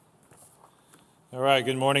All right,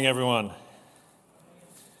 good morning, everyone.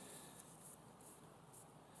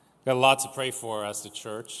 Got a lot to pray for as the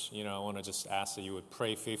church. I want to just ask that you would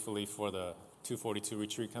pray faithfully for the 242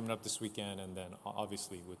 retreat coming up this weekend, and then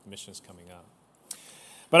obviously with missions coming up.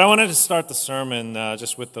 But I wanted to start the sermon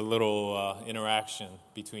just with a little interaction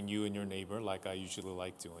between you and your neighbor, like I usually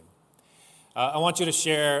like doing. I want you to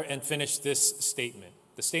share and finish this statement.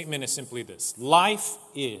 The statement is simply this: life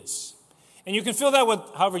is. And you can fill that with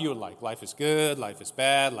however you would like. Life is good, life is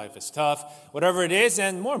bad, life is tough, whatever it is.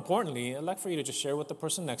 And more importantly, I'd like for you to just share with the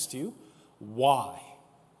person next to you why.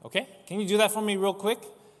 Okay? Can you do that for me real quick?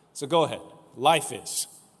 So go ahead. Life is.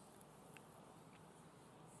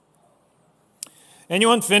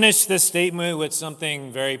 Anyone finish this statement with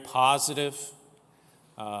something very positive?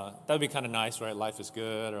 That would be kind of nice, right? Life is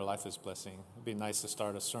good or life is blessing. It would be nice to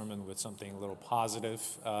start a sermon with something a little positive.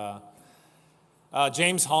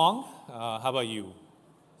 James Hong, how about you?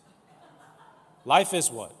 Life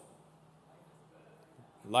is what?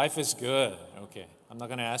 Life is good. Okay. I'm not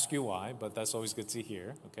going to ask you why, but that's always good to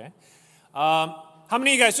hear. Okay. How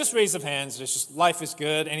many of you guys, just raise of hands, it's just life is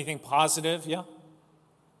good, anything positive? Yeah?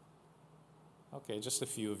 Okay, just a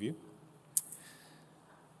few of you.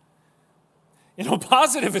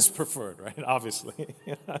 Positive is preferred, right? Obviously.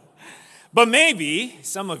 But maybe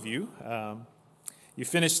some of you, you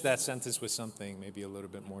finish that sentence with something maybe a little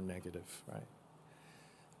bit more negative, right?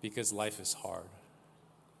 Because life is hard,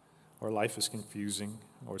 or life is confusing,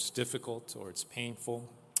 or it's difficult, or it's painful,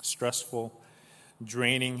 stressful,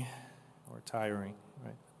 draining, or tiring,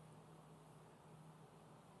 right?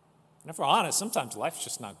 And if we're honest, sometimes life's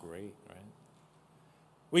just not great, right?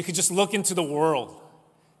 We could just look into the world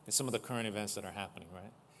and some of the current events that are happening,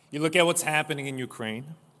 right? You look at what's happening in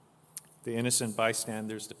Ukraine, the innocent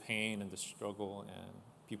bystanders, the pain and the struggle, and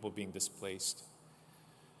people being displaced.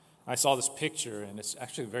 I saw this picture, and it's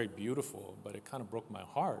actually very beautiful, but it kind of broke my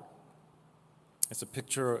heart. It's a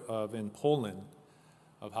picture of, in Poland,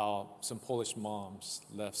 of how some Polish moms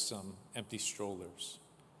left some empty strollers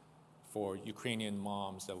for Ukrainian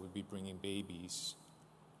moms that would be bringing babies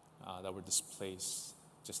that were displaced,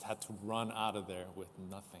 just had to run out of there with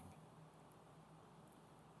nothing.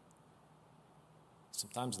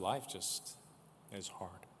 Sometimes life just is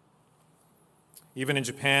hard. Even in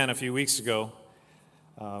Japan a few weeks ago,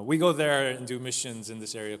 we go there and do missions in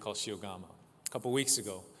this area called Shiogama. A couple weeks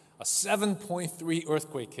ago, a 7.3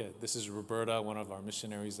 earthquake hit. This is Roberta, one of our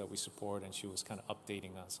missionaries that we support, and she was kind of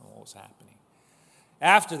updating us on what was happening.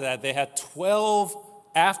 After that, they had 12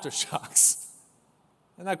 aftershocks.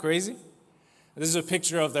 Isn't that crazy? This is a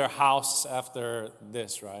picture of their house after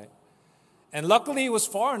this, right? And luckily, it was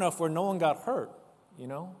far enough where no one got hurt.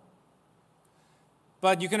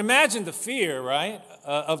 But you can imagine the fear, right,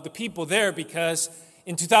 of the people there, because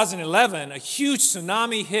in 2011, a huge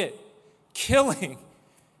tsunami hit, killing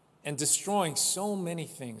and destroying so many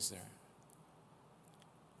things there.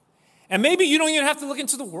 And maybe you don't even have to look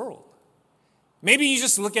into the world. Maybe you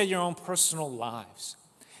just look at your own personal lives.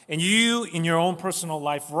 And you, in your own personal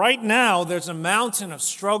life, right now, there's a mountain of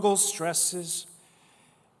struggles, stresses,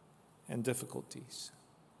 and difficulties.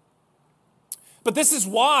 But this is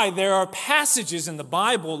why there are passages in the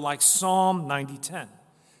Bible like Psalm 90:10.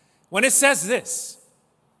 When it says this,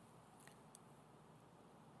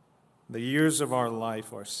 the years of our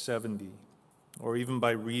life are 70, or even by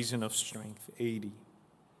reason of strength, 80.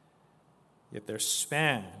 Yet their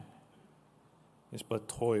span is but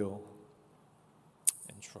toil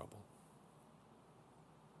and trouble.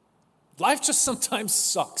 Life just sometimes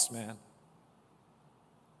sucks, man.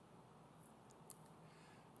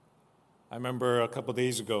 I remember a couple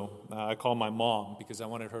days ago, I called my mom because I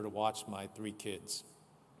wanted her to watch my 3 kids.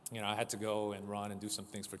 I had to go and run and do some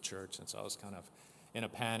things for church, and so I was kind of in a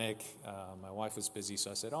panic. My wife was busy,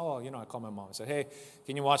 so I said, I called my mom. I said, hey,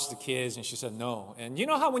 can you watch the kids? And she said, no. And you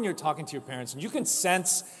know how when you're talking to your parents, and you can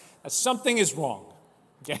sense that something is wrong,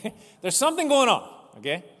 okay? There's something going on,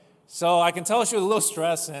 okay? So I can tell she was a little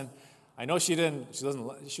stressed, and I know she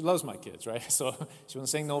loves my kids, right? So she wasn't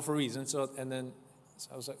saying no for a reason. So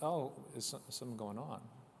I was like, is something going on?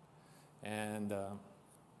 And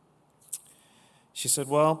she said,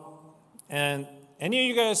 well, and any of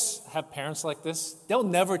you guys have parents like this? They'll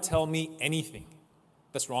never tell me anything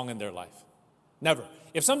that's wrong in their life. Never.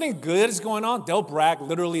 If something good is going on, they'll brag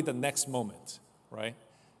literally the next moment, right?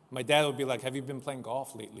 My dad would be like, have you been playing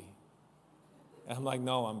golf lately? And I'm like,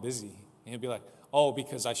 no, I'm busy. And he'd be like, oh,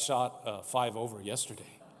 because I shot 5 over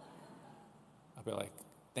yesterday. I'd be like,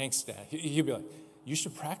 thanks, Dad. He'd be like, you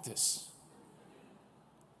should practice.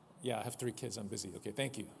 Yeah, I have 3 kids. I'm busy. Okay,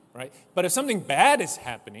 thank you. Right? But if something bad is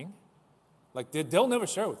happening, like they'll never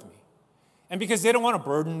share with me. And because they don't want to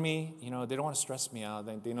burden me, they don't want to stress me out.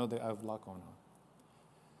 They know that I have a lot going on.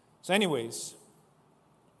 So anyways,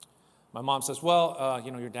 my mom says, well,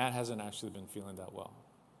 your dad hasn't actually been feeling that well.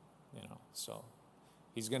 So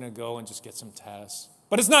he's going to go and just get some tests.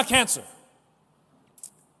 But it's not cancer.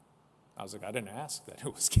 I was like, I didn't ask that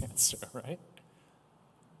it was cancer, right?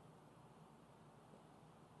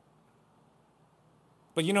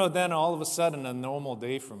 But then all of a sudden, a normal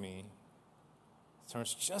day for me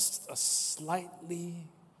turns just a slightly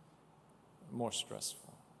more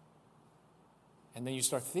stressful. And then you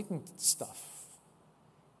start thinking stuff,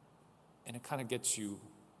 and it kind of gets you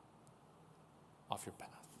off your path.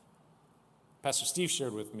 Pastor Steve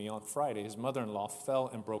shared with me on Friday, his mother-in-law fell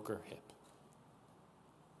and broke her hip.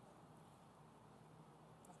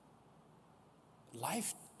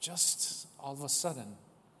 Life just all of a sudden,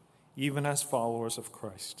 even as followers of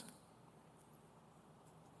Christ,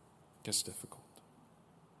 gets difficult.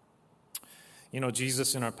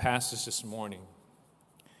 Jesus in our passage this morning,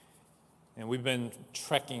 and we've been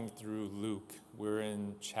trekking through Luke. We're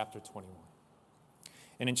in chapter 21.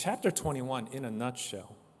 And in chapter 21, in a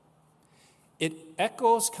nutshell, it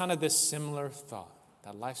echoes kind of this similar thought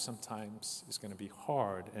that life sometimes is going to be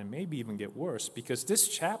hard and maybe even get worse, because this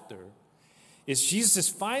chapter is Jesus'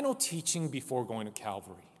 final teaching before going to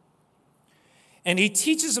Calvary. And he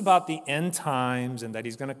teaches about the end times and that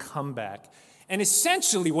he's going to come back. And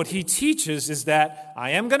essentially what he teaches is that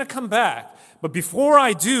I am going to come back, but before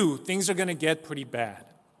I do, things are going to get pretty bad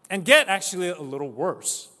and get actually a little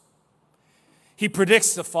worse. He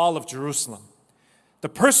predicts the fall of Jerusalem, the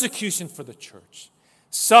persecution for the church,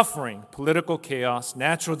 suffering, political chaos,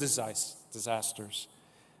 natural disasters,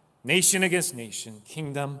 nation against nation,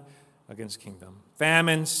 kingdom against kingdom,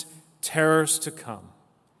 famines, terrors to come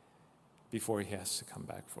before he has to come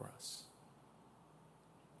back for us.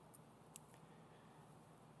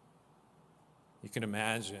 You can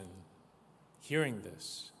imagine hearing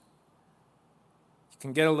this. You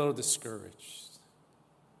can get a little discouraged.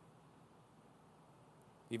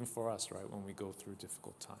 Even for us, right, when we go through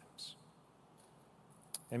difficult times.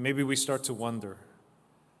 And maybe we start to wonder,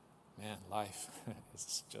 man, life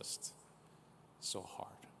is just so hard.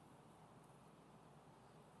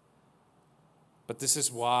 But this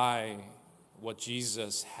is why what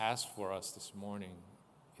Jesus has for us this morning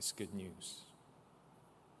is good news.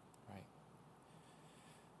 Right?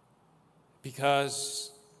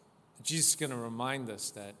 Because Jesus is going to remind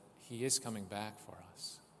us that he is coming back for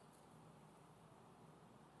us.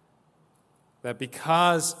 That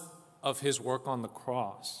because of his work on the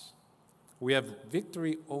cross, we have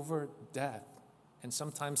victory over death and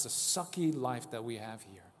sometimes the sucky life that we have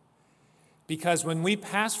here. Because when we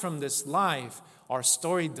pass from this life, our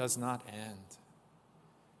story does not end.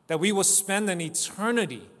 That we will spend an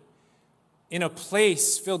eternity in a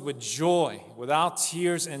place filled with joy, without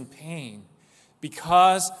tears and pain,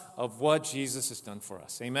 because of what Jesus has done for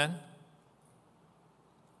us. Amen?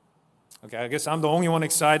 Okay, I guess I'm the only one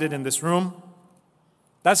excited in this room.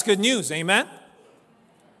 That's good news. Amen?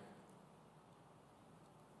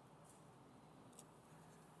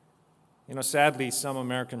 Sadly, some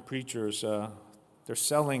American preachers, they're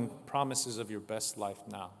selling promises of your best life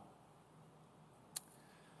now.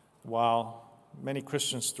 While many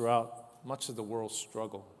Christians throughout much of the world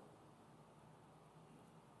struggle.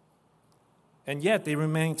 And yet they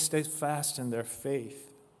remain steadfast in their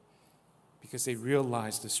faith because they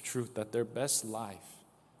realize this truth that their best life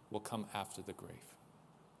will come after the grave.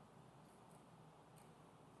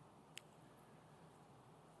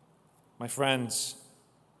 My friends,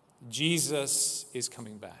 Jesus is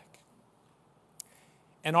coming back.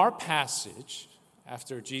 And our passage,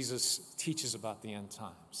 after Jesus teaches about the end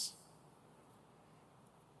times,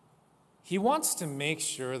 he wants to make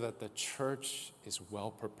sure that the church is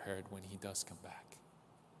well prepared when he does come back.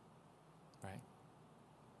 Right?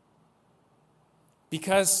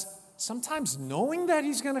 Because sometimes knowing that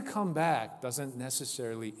he's going to come back doesn't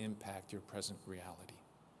necessarily impact your present reality,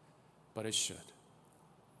 but it should.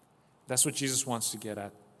 That's what Jesus wants to get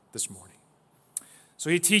at this morning. So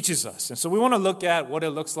he teaches us. And so we want to look at what it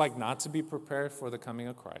looks like not to be prepared for the coming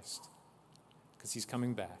of Christ, because he's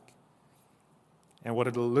coming back, and what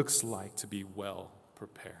it looks like to be well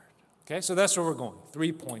prepared. Okay, so that's where we're going.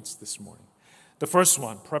 3 points this morning. The first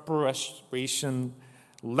one, preparation,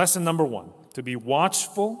 lesson number 1, to be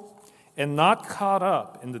watchful and not caught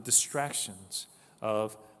up in the distractions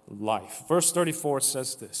of life. Verse 34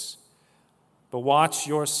 says this, "But watch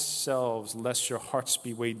yourselves, lest your hearts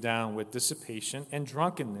be weighed down with dissipation and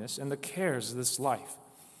drunkenness and the cares of this life,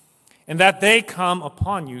 and that they come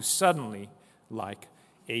upon you suddenly like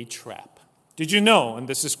a trap." Did you know, and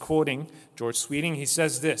this is quoting George Sweeting, he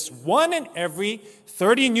says this, 1 in every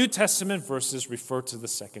 30 New Testament verses refer to the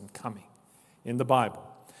second coming in the Bible.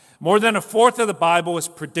 More than a fourth of the Bible is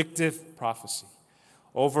predictive prophecy.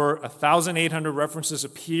 Over 1,800 references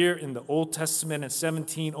appear in the Old Testament, and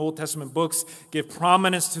 17 Old Testament books give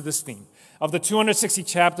prominence to this theme. Of the 260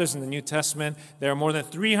 chapters in the New Testament, there are more than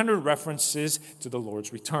 300 references to the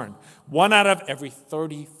Lord's return. 1 out of every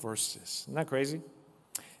 30 verses. Isn't that crazy?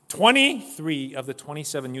 23 of the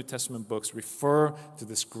 27 New Testament books refer to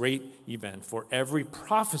this great event. For every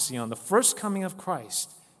prophecy on the first coming of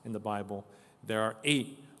Christ in the Bible, there are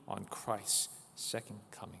 8 on Christ's second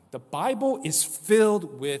coming. The Bible is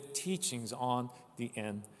filled with teachings on the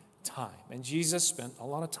end time, and Jesus spent a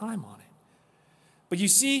lot of time on it. But you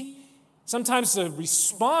see, sometimes the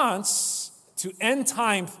response to end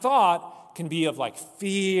time thought can be of like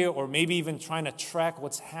fear, or maybe even trying to track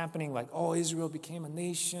what's happening, like, oh, Israel became a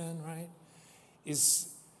nation, right? Is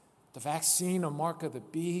the vaccine a mark of the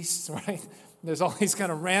beast, right? There's all these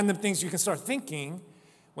kind of random things you can start thinking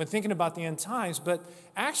when thinking about the end times. But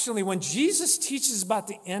actually, when Jesus teaches about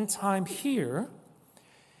the end time here,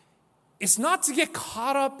 it's not to get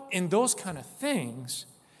caught up in those kind of things.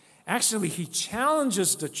 Actually, he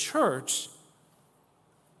challenges the church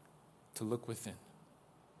to look within.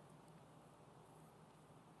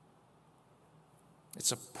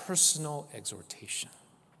 It's a personal exhortation.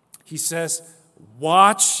 He says,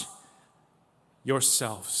 watch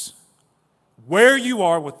yourselves where you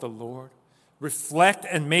are with the Lord. Reflect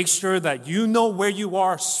and make sure that you know where you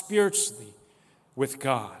are spiritually with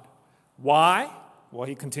God. Why? Well,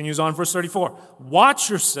 he continues on, verse 34. Watch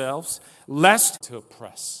yourselves, lest to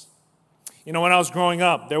oppress. You know, when I was growing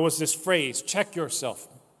up, there was this phrase, check yourself.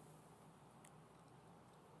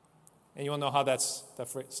 And you want to know how that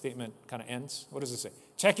statement kind of ends? What does it say?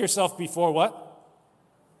 Check yourself before what?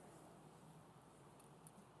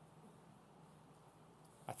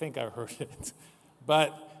 I think I heard it.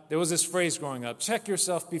 But there was this phrase growing up, check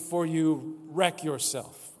yourself before you wreck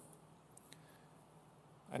yourself.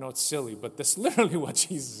 I know it's silly, but that's literally what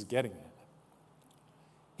Jesus is getting at.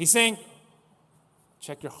 He's saying,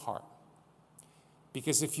 check your heart.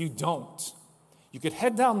 Because if you don't, you could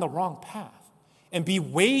head down the wrong path and be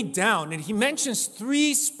weighed down. And he mentions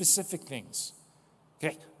 3 specific things.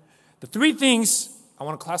 Okay? The 3 things I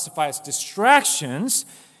want to classify as distractions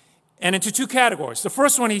and into 2 categories. The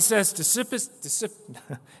first one, he says,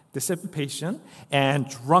 dissipation and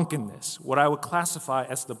drunkenness, what I would classify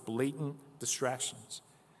as the blatant distractions.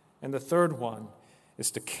 And the third one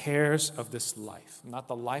is the cares of this life, not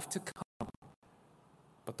the life to come,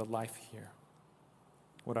 but the life here,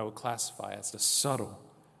 what I would classify as the subtle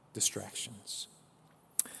distractions.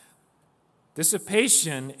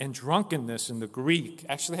 Dissipation and drunkenness in the Greek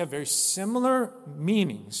actually have very similar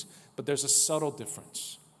meanings, but there's a subtle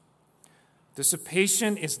difference.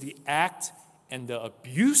 Dissipation is the act and the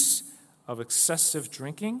abuse of excessive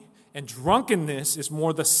drinking, and drunkenness is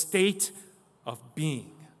more the state of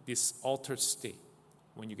being, this altered state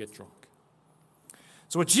when you get drunk.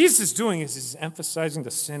 So what Jesus is doing is he's emphasizing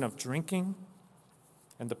the sin of drinking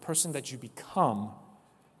and the person that you become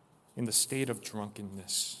in the state of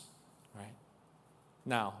drunkenness, right?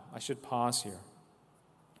 Now, I should pause here.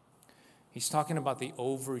 He's talking about the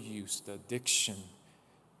overuse, the addiction,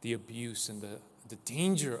 the abuse, and the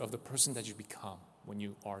danger of the person that you become when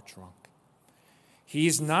you are drunk. He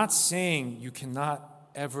is not saying you cannot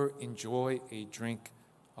ever enjoy a drink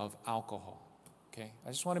of alcohol, okay? I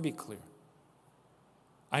just want to be clear.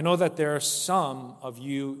 I know that there are some of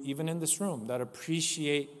you, even in this room, that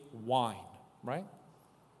appreciate wine, right?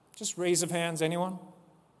 Just raise of hands, anyone?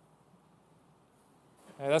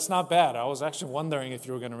 Hey, that's not bad. I was actually wondering if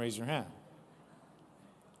you were going to raise your hand.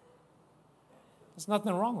 There's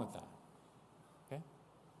nothing wrong with that. Okay?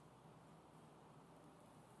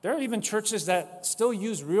 There are even churches that still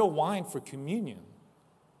use real wine for communion.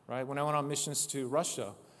 Right? When I went on missions to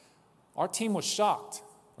Russia, our team was shocked,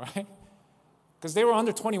 right? Because they were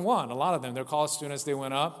under 21, a lot of them. They're college students, they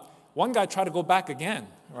went up. One guy tried to go back again,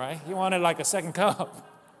 right? He wanted like a second cup,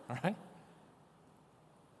 all right?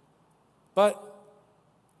 But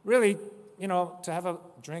really, you know, to have a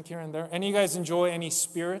drink here and there. Any of you guys enjoy any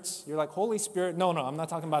spirits? You're like, Holy Spirit? No, I'm not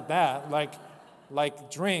talking about that.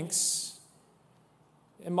 Like drinks,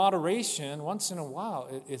 in moderation, once in a while,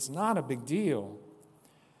 it's not a big deal.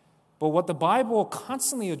 But what the Bible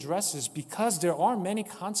constantly addresses, because there are many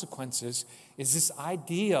consequences, is this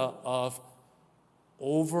idea of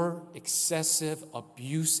over excessive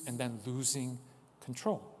abuse and then losing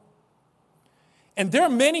control. And there are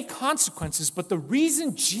many consequences, but the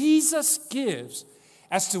reason Jesus gives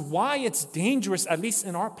as to why it's dangerous, at least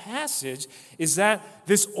in our passage, is that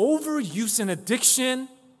this overuse and addiction,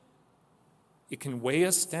 it can weigh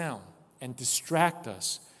us down and distract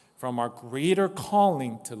us from our greater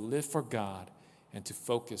calling to live for God and to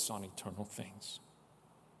focus on eternal things.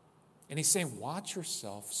 And he's saying, watch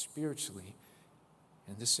yourself spiritually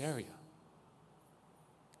in this area.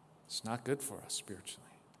 It's not good for us spiritually.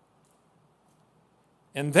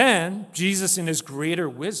 And then, Jesus, in his greater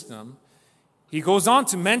wisdom, he goes on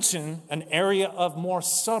to mention an area of more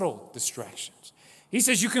subtle distractions. He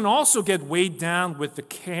says you can also get weighed down with the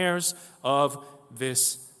cares of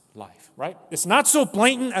this life, right? It's not so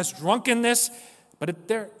blatant as drunkenness, but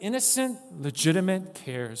they're innocent, legitimate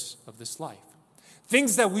cares of this life.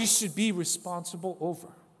 Things that we should be responsible over.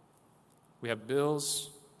 We have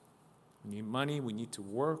bills, we need money, we need to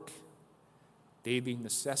work, daily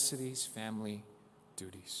necessities, family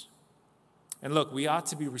duties. And look, we ought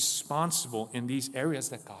to be responsible in these areas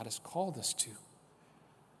that God has called us to.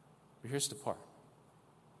 But here's the part.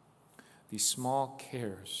 These small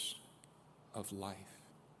cares of life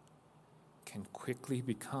can quickly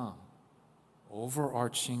become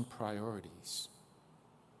overarching priorities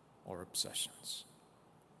or obsessions.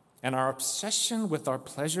 And our obsession with our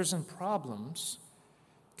pleasures and problems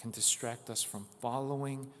can distract us from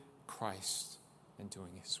following Christ and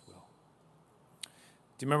doing his will.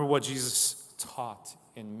 Do you remember what Jesus taught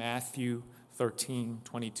in Matthew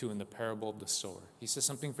 13:22 in the parable of the sower? He says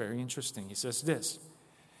something very interesting. He says this,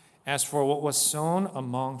 "As for what was sown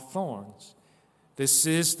among thorns, this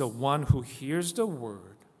is the one who hears the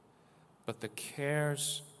word, but the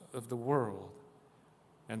cares of the world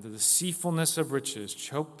and the deceitfulness of riches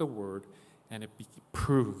choke the word, and it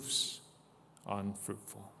proves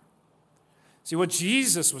unfruitful." See, what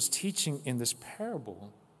Jesus was teaching in this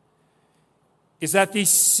parable is that these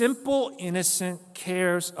simple, innocent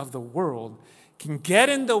cares of the world can get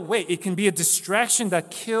in the way. It can be a distraction that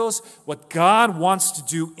kills what God wants to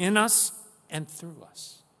do in us and through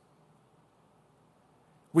us.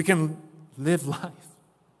 We can live life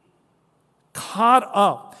caught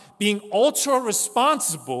up, being ultra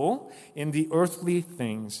responsible in the earthly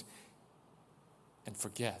things and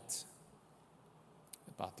forget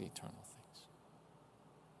about the eternal things.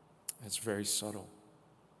 It's very subtle.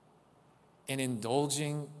 And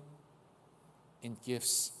indulging in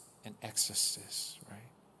gifts and excesses,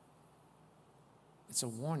 right? It's a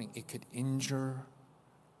warning. It could injure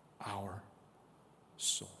our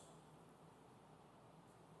soul.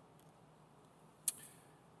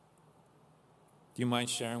 Do you mind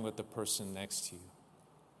sharing with the person next to you?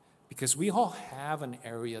 Because we all have an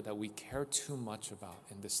area that we care too much about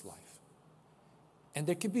in this life. And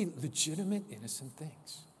there could be legitimate, innocent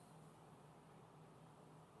things.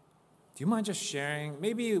 Do you mind just sharing,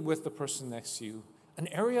 maybe with the person next to you, an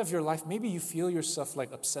area of your life, maybe you feel yourself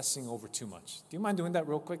like obsessing over too much? Do you mind doing that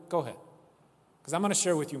real quick? Go ahead. Because I'm going to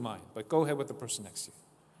share with you mine, but go ahead with the person next to you.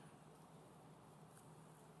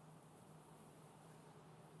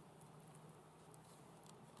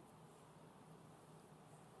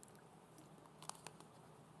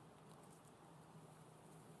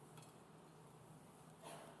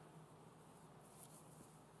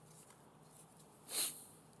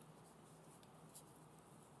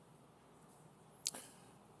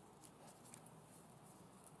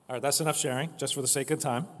 All right, that's enough sharing, just for the sake of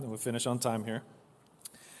time. And we'll finish on time here.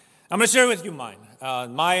 I'm going to share with you mine.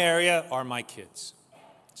 My area are my kids.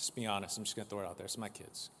 Just be honest. I'm just going to throw it out there. It's my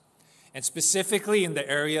kids. And specifically in the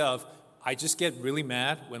area of, I just get really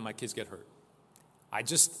mad when my kids get hurt. It's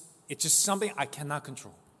just something I cannot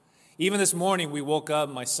control. Even this morning, we woke up,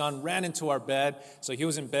 my son ran into our bed. So he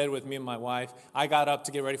was in bed with me and my wife. I got up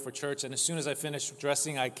to get ready for church. And as soon as I finished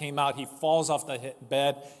dressing, I came out. He falls off the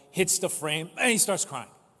bed, hits the frame, and he starts crying.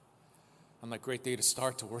 I'm like, great day to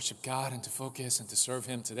start to worship God and to focus and to serve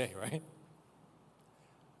him today, right?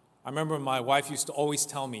 I remember my wife used to always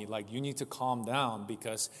tell me, like, you need to calm down,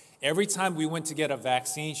 because every time we went to get a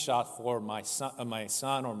vaccine shot for my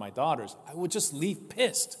son or my daughters, I would just leave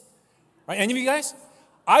pissed. Right? Any of you guys?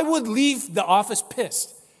 I would leave the office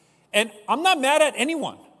pissed. And I'm not mad at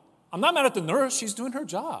anyone. I'm not mad at the nurse. She's doing her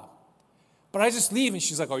job. But I just leave and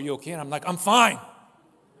she's like, are you okay? And I'm like, I'm fine.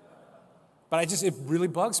 But it really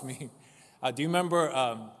bugs me. Do you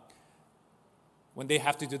remember when they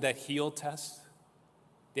have to do that heel test?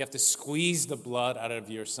 They have to squeeze the blood out of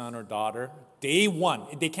your son or daughter. Day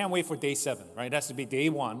 1. They can't wait for day 7, right? It has to be day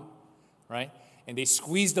 1, right? And they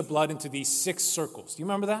squeeze the blood into these 6 circles. Do you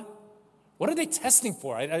remember that? What are they testing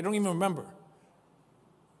for? I don't even remember.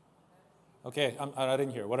 Okay, I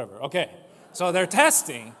didn't hear. Whatever. Okay, so they're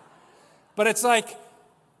testing. But it's like,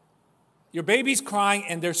 Your baby's crying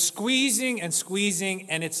and they're squeezing and squeezing,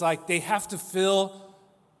 and it's like they have to fill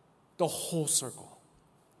the whole circle.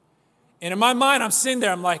 And in my mind, I'm sitting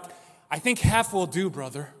there, I'm like, I think half will do,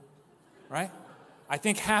 brother. Right? I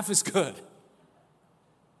think half is good.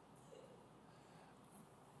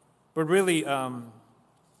 But really,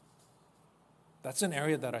 that's an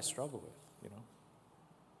area that I struggle with,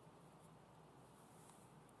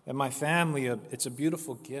 And my family, it's a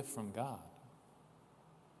beautiful gift from God.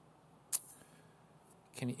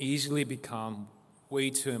 Can easily become way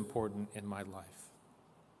too important in my life.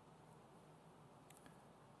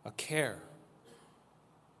 A care,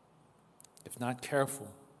 if not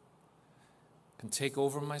careful, can take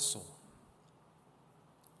over my soul.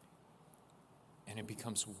 And it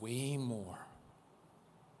becomes way more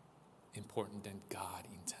important than God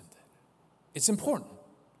intended. It's important,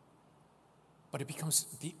 but it becomes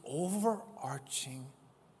the overarching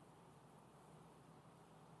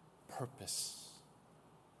purpose,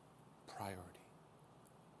 priority.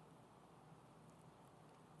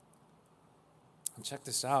 And check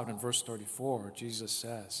this out in verse 34, Jesus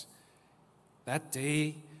says, that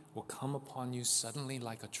day will come upon you suddenly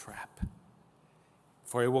like a trap,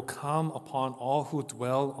 for it will come upon all who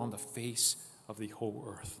dwell on the face of the whole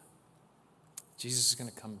earth. Jesus is going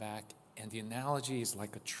to come back, and the analogy is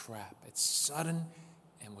like a trap. It's sudden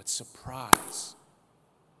and with surprise.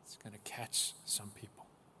 It's going to catch some people.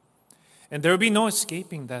 And there will be no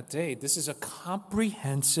escaping that day. This is a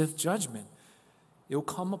comprehensive judgment. It will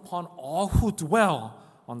come upon all who dwell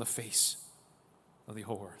on the face of the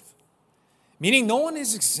whole earth. Meaning no one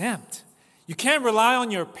is exempt. You can't rely on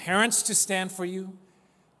your parents to stand for you.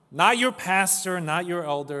 Not your pastor, not your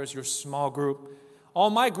elders, your small group. Oh,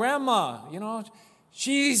 my grandma,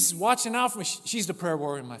 she's watching out for me. She's the prayer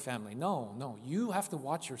warrior in my family. No, you have to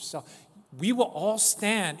watch yourself. We will all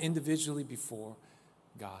stand individually before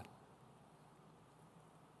God.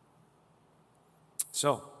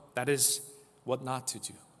 So, that is what not to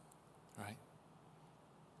do, right?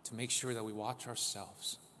 To make sure that we watch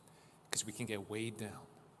ourselves, because we can get weighed down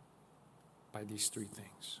by these three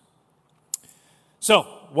things. So,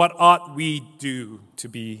 what ought we do to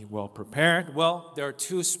be well prepared? Well, there are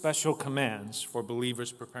two special commands for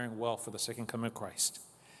believers preparing well for the second coming of Christ.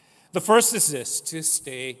 The first is this, to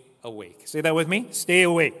stay awake. Say that with me. Stay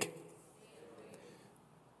awake.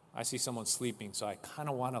 I see someone sleeping, so I kind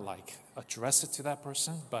of want to address it to that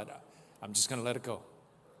person, but I'm just going to let it go.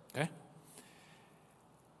 Okay?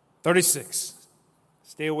 36.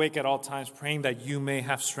 Stay awake at all times, praying that you may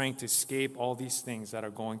have strength to escape all these things that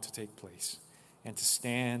are going to take place and to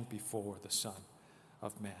stand before the Son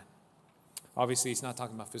of Man. Obviously, he's not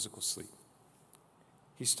talking about physical sleep.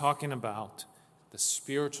 He's talking about the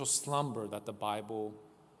spiritual slumber that the Bible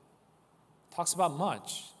talks about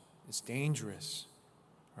much. It's dangerous,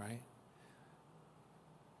 right?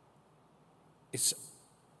 It's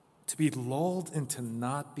to be lulled into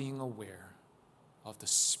not being aware of the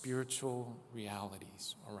spiritual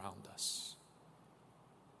realities around us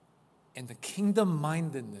and the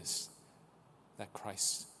kingdom-mindedness that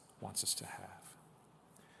Christ wants us to have.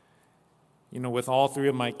 With all three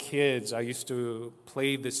of my kids, I used to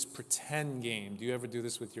play this pretend game. Do you ever do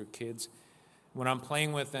this with your kids? When I'm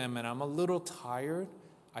playing with them and I'm a little tired,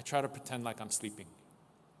 I try to pretend like I'm sleeping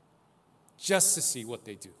just to see what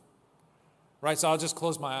they do. Right? So I'll just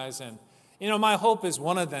close my eyes and, my hope is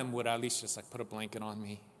one of them would at least just put a blanket on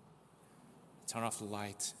me, turn off the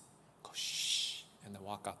light, go shh, and then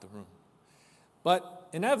walk out the room. But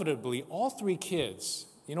inevitably, all three kids,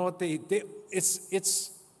 it's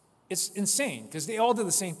insane because they all do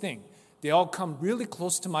the same thing. They all come really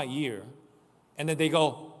close to my ear, and then they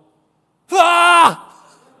go, ah!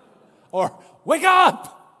 Or, wake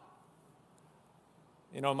up!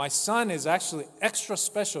 My son is actually extra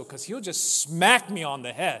special because he'll just smack me on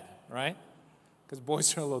the head, right? Because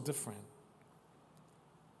boys are a little different.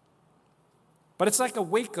 But it's like a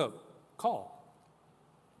wake-up call.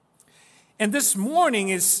 And this morning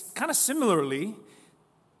is kind of similarly,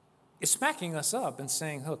 it's smacking us up and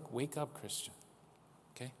saying, look, wake up, Christian.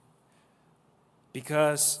 Okay?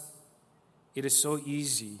 Because it is so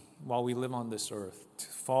easy while we live on this earth to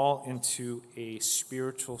fall into a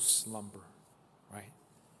spiritual slumber, right?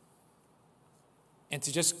 And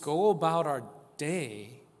to just go about our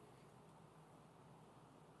day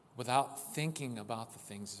without thinking about the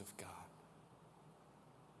things of God.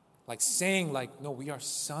 Saying, no, we are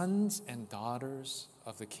sons and daughters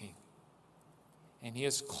of the King. And he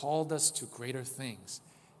has called us to greater things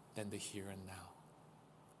than the here and now.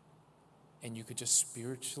 And you could just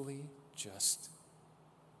spiritually just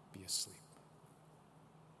be asleep.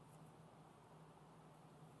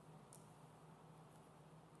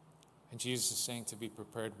 And Jesus is saying to be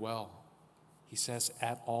prepared well. He says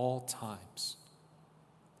at all times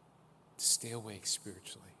to stay awake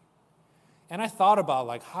spiritually. And I thought about,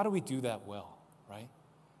 like, how do we do that well, right?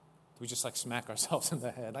 Do we just, like, smack ourselves in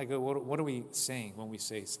the head? I go, what are we saying when we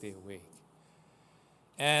say stay awake?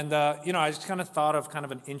 And, I just kind of thought of kind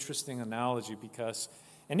of an interesting analogy because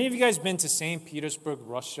any of you guys been to St. Petersburg,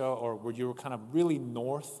 Russia, or where you were kind of really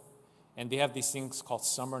north, and they have these things called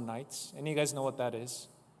summer nights? Any of you guys know what that is?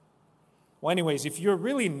 Well, anyways, if you're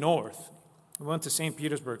really north, we went to St.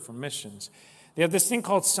 Petersburg for missions, they have this thing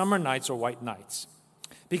called summer nights or white nights.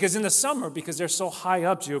 Because in the summer, because they're so high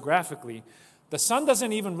up geographically, the sun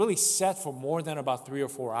doesn't even really set for more than about 3 or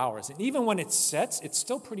 4 hours. And even when it sets, it's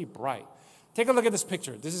still pretty bright. Take a look at this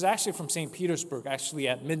picture. This is actually from St. Petersburg, actually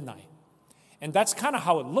at midnight. And that's kind of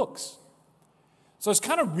how it looks. So it's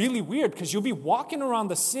kind of really weird because you'll be walking around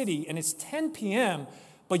the city and it's 10 p.m.,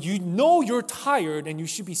 but you know you're tired and you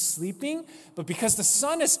should be sleeping. But because the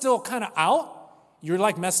sun is still kind of out, you're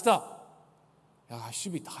like messed up. I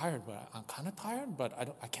should be tired, but I'm kind of tired,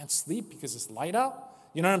 but I can't sleep because it's light out.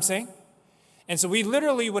 You know what I'm saying? And so we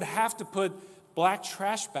literally would have to put black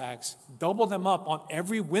trash bags, double them up on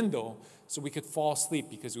every window so we could fall asleep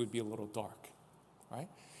because it would be a little dark, right?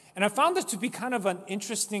 And I found this to be kind of an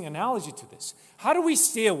interesting analogy to this. How do we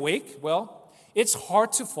stay awake? Well, it's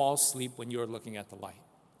hard to fall asleep when you're looking at the light.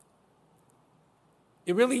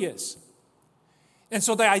 It really is. And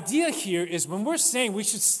so the idea here is when we're saying we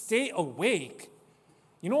should stay awake,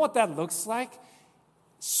 you know what that looks like?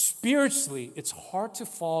 Spiritually, it's hard to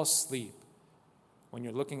fall asleep when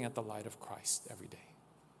you're looking at the light of Christ every day.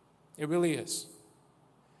 It really is.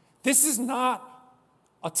 This is not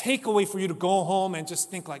a takeaway for you to go home and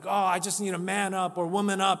just think like, I just need to man up or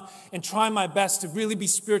woman up and try my best to really be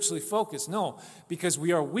spiritually focused. No, because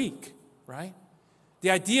we are weak, right?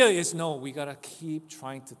 The idea is, no, we got to keep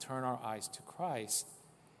trying to turn our eyes to Christ,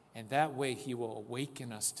 and that way He will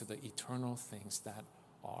awaken us to the eternal things that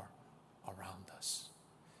are around us,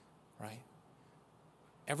 right?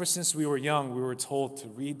 Ever since we were young, we were told to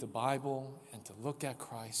read the Bible and to look at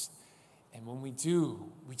Christ. And when we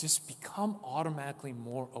do, we just become automatically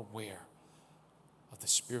more aware of the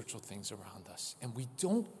spiritual things around us. And we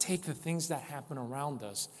don't take the things that happen around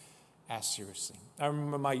us as seriously. I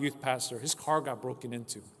remember my youth pastor, his car got broken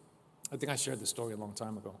into. I think I shared this story a long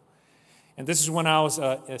time ago. And this is when I was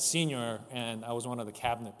a senior and I was one of the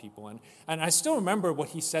cabinet people. And I still remember what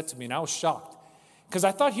he said to me, and I was shocked. Because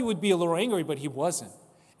I thought he would be a little angry, but he wasn't.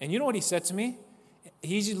 And you know what he said to me?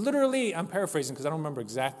 He's literally, I'm paraphrasing because I don't remember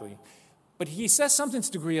exactly, but he says something to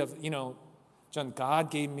the degree of, John, God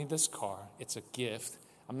gave me this car. It's a gift.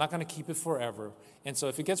 I'm not going to keep it forever. And so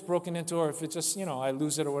if it gets broken into or if it just, I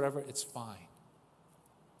lose it or whatever, it's fine.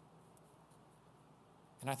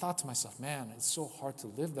 And I thought to myself, man, it's so hard to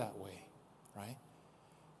live that way, right?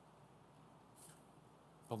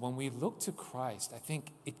 But when we look to Christ, I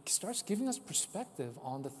think it starts giving us perspective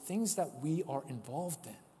on the things that we are involved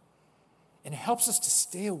in. And it helps us to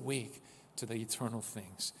stay awake to the eternal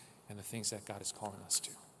things and the things that God is calling us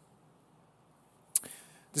to.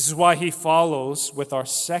 This is why he follows with our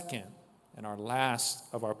second and our last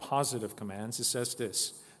of our positive commands. It says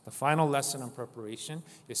this: the final lesson on preparation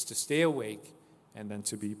is to stay awake and then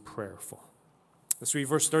to be prayerful. Let's read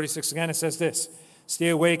verse 36 again. It says this: stay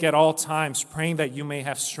awake at all times, praying that you may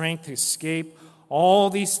have strength to escape all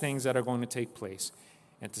these things that are going to take place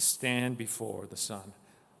and to stand before the Son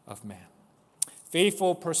of Man.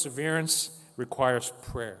 Faithful perseverance requires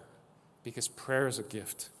prayer because prayer is a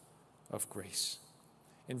gift of grace.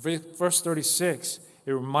 In verse 36,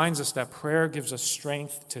 it reminds us that prayer gives us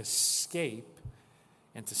strength to escape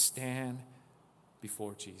and to stand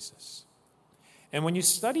before Jesus. And when you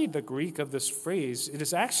study the Greek of this phrase, it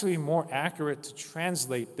is actually more accurate to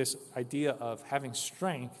translate this idea of having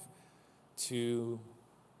strength to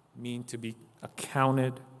mean to be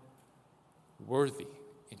accounted worthy.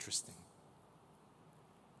 Interesting.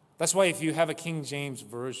 That's why if you have a King James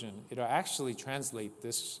version, it'll actually translate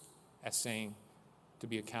this as saying to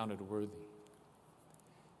be accounted worthy.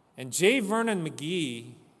 And J. Vernon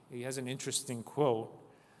McGee, he has an interesting quote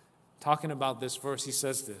talking about this verse. He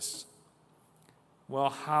says this: well,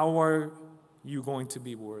 how are you going to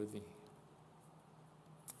be worthy?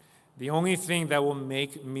 The only thing that will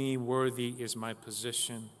make me worthy is my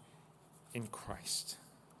position in Christ.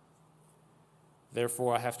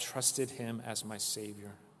 Therefore, I have trusted him as my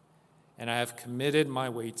Savior, and I have committed my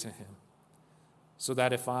way to him, so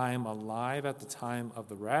that if I am alive at the time of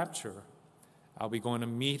the rapture, I'll be going to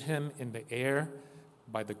meet him in the air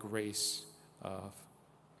by the grace of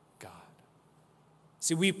God.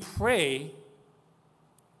 See, we pray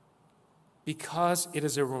because it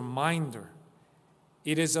is a reminder.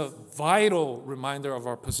 It is a vital reminder of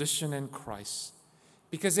our position in Christ,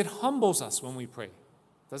 because it humbles us when we pray,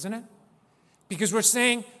 doesn't it? Because we're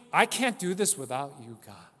saying, I can't do this without you,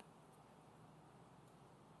 God.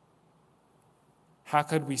 How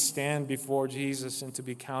could we stand before Jesus and to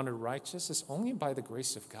be counted righteous? It's only by the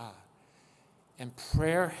grace of God. And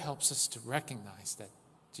prayer helps us to recognize that,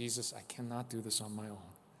 Jesus, I cannot do this on my own.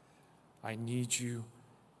 I need you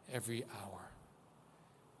every hour.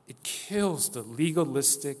 It kills the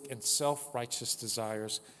legalistic and self-righteous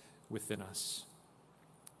desires within us,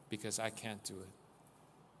 because I can't do it.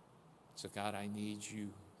 So God, I need you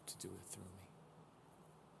to do it through me.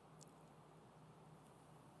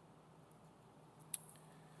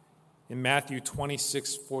 In Matthew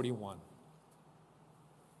 26:41,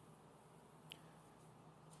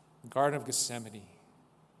 the Garden of Gethsemane.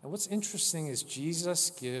 And what's interesting is Jesus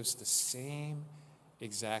gives the same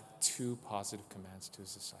exact two positive commands to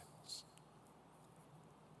his disciples.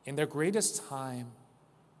 In their greatest time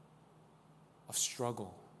of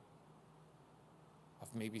struggle,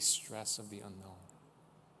 of maybe stress of the unknown,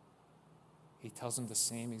 he tells them the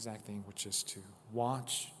same exact thing, which is to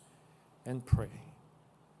watch and pray,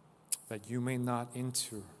 that you may not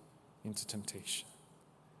enter into temptation.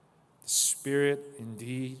 The spirit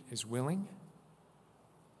indeed is willing,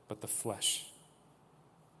 but the flesh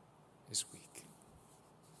is weak.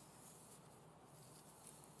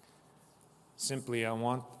 Simply, I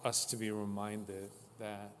want us to be reminded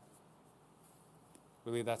that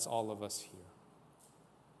really that's all of us here.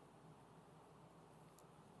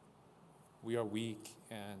 We are weak,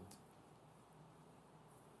 and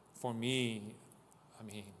for me,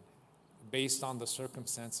 based on the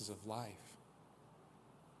circumstances of life,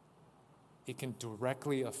 it can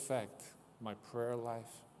directly affect my prayer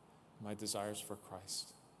life, my desires for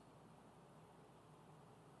Christ.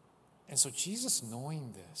 And so Jesus,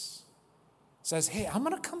 knowing this, says, hey, I'm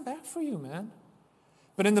going to come back for you, man.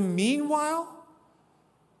 But in the meanwhile,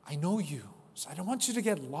 I know you. So I don't want you to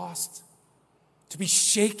get lost, to be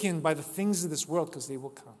shaken by the things of this world, because they will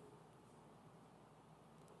come.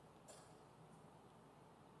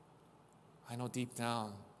 I know deep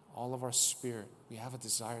down, all of our spirit, we have a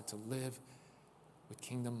desire to live with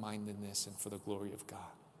kingdom-mindedness and for the glory of God.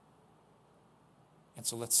 And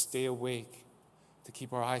so let's stay awake, to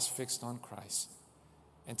keep our eyes fixed on Christ,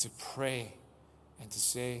 and to pray and to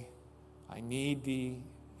say, I need thee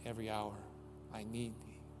every hour. I need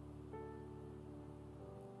thee.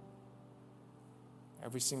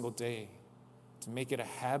 Every single day, to make it a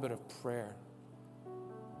habit of prayer.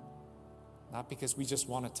 Not because we just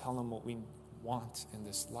want to tell him what we want in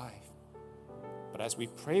this life, but as we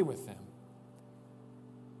pray with him,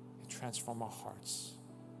 it transforms our hearts,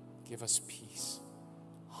 give us peace,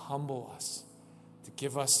 humble us, to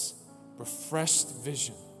give us refreshed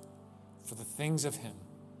vision for the things of him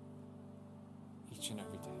each and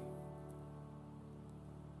every day.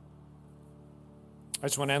 I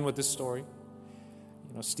just want to end with this story.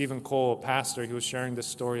 Stephen Cole, a pastor, he was sharing this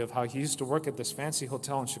story of how he used to work at this fancy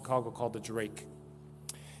hotel in Chicago called the Drake.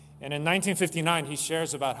 And in 1959, he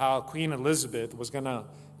shares about how Queen Elizabeth was going to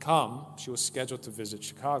come. She was scheduled to visit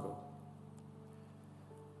Chicago.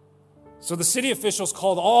 So the city officials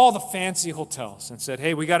called all the fancy hotels and said,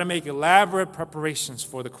 hey, we got to make elaborate preparations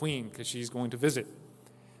for the Queen because she's going to visit.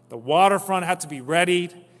 The waterfront had to be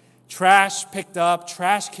readied, trash picked up,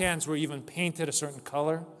 trash cans were even painted a certain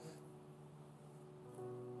color,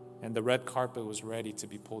 and the red carpet was ready to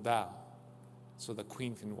be pulled out so the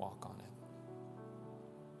Queen can walk on it.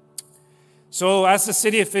 So as the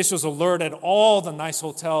city officials alerted all the nice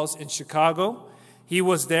hotels in Chicago, he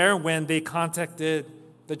was there when they contacted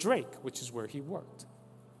the Drake, which is where he worked.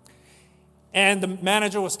 And the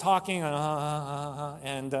manager was talking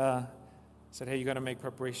and said, hey, you got to make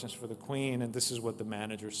preparations for the Queen. And this is what the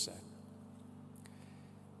manager said.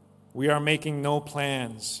 We are making no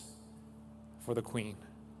plans for the Queen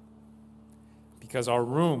because our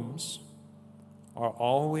rooms are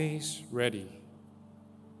always ready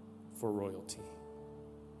for royalty.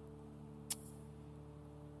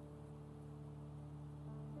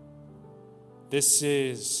 This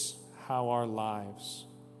is how our lives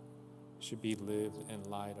should be lived in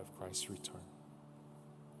light of Christ's return.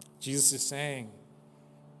 Jesus is saying,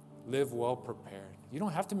 live well prepared. You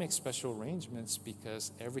don't have to make special arrangements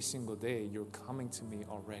because every single day you're coming to me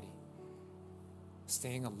already.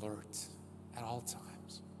 Staying alert at all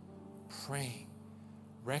times. Praying.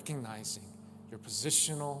 Recognizing your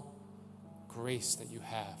positional grace that you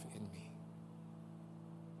have in me.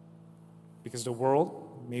 Because the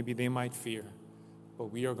world, maybe they might fear, but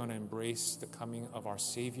we are going to embrace the coming of our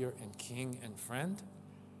Savior and King and friend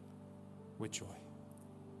with joy.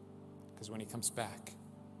 Because when he comes back,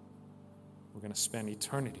 we're going to spend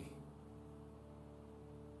eternity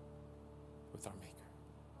with our Maker.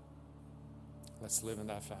 Let's live in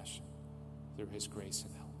that fashion through his grace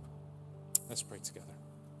and help. Let's pray together.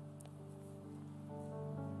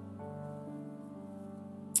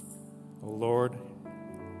 Oh Lord,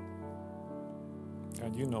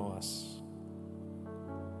 God, you know us.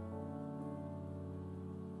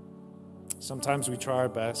 Sometimes we try our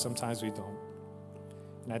best, sometimes we don't.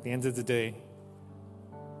 And at the end of the day,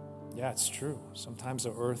 yeah, it's true. Sometimes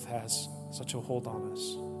the earth has such a hold on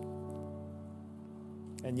us.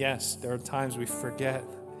 And yes, there are times we forget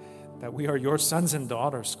that we are your sons and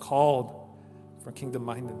daughters called for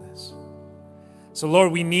kingdom-mindedness. So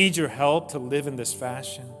Lord, we need your help to live in this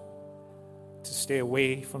fashion, to stay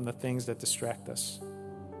away from the things that distract us,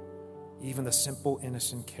 even the simple,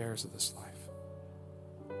 innocent cares of this life.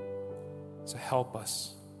 So help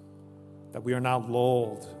us that we are not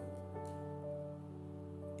lulled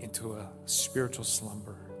into a spiritual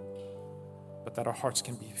slumber, but that our hearts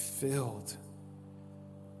can be filled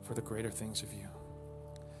for the greater things of you.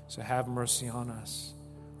 So have mercy on us.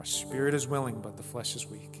 Our spirit is willing, but the flesh is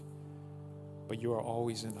weak. But you are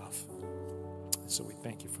always enough. And so we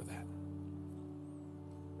thank you for that.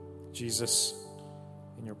 Jesus,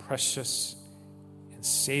 in your precious and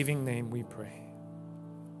saving name we pray.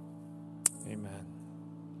 Amen.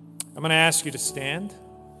 I'm going to ask you to stand.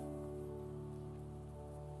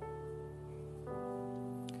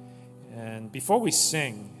 And before we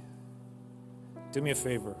sing, do me a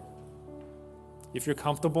favor. If you're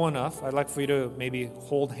comfortable enough, I'd like for you to maybe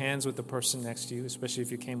hold hands with the person next to you, especially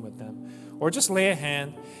if you came with them. Or just lay a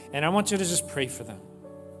hand, and I want you to just pray for them.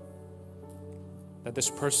 That this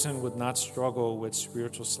person would not struggle with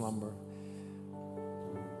spiritual slumber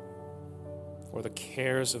or the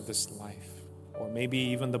cares of this life, or maybe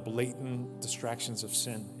even the blatant distractions of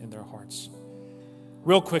sin in their hearts.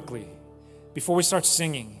 Real quickly, before we start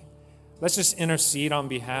singing, let's just intercede on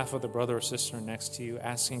behalf of the brother or sister next to you,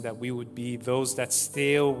 asking that we would be those that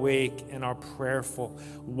stay awake and are prayerful,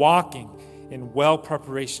 walking in well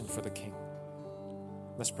preparation for the King.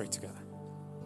 Let's pray together.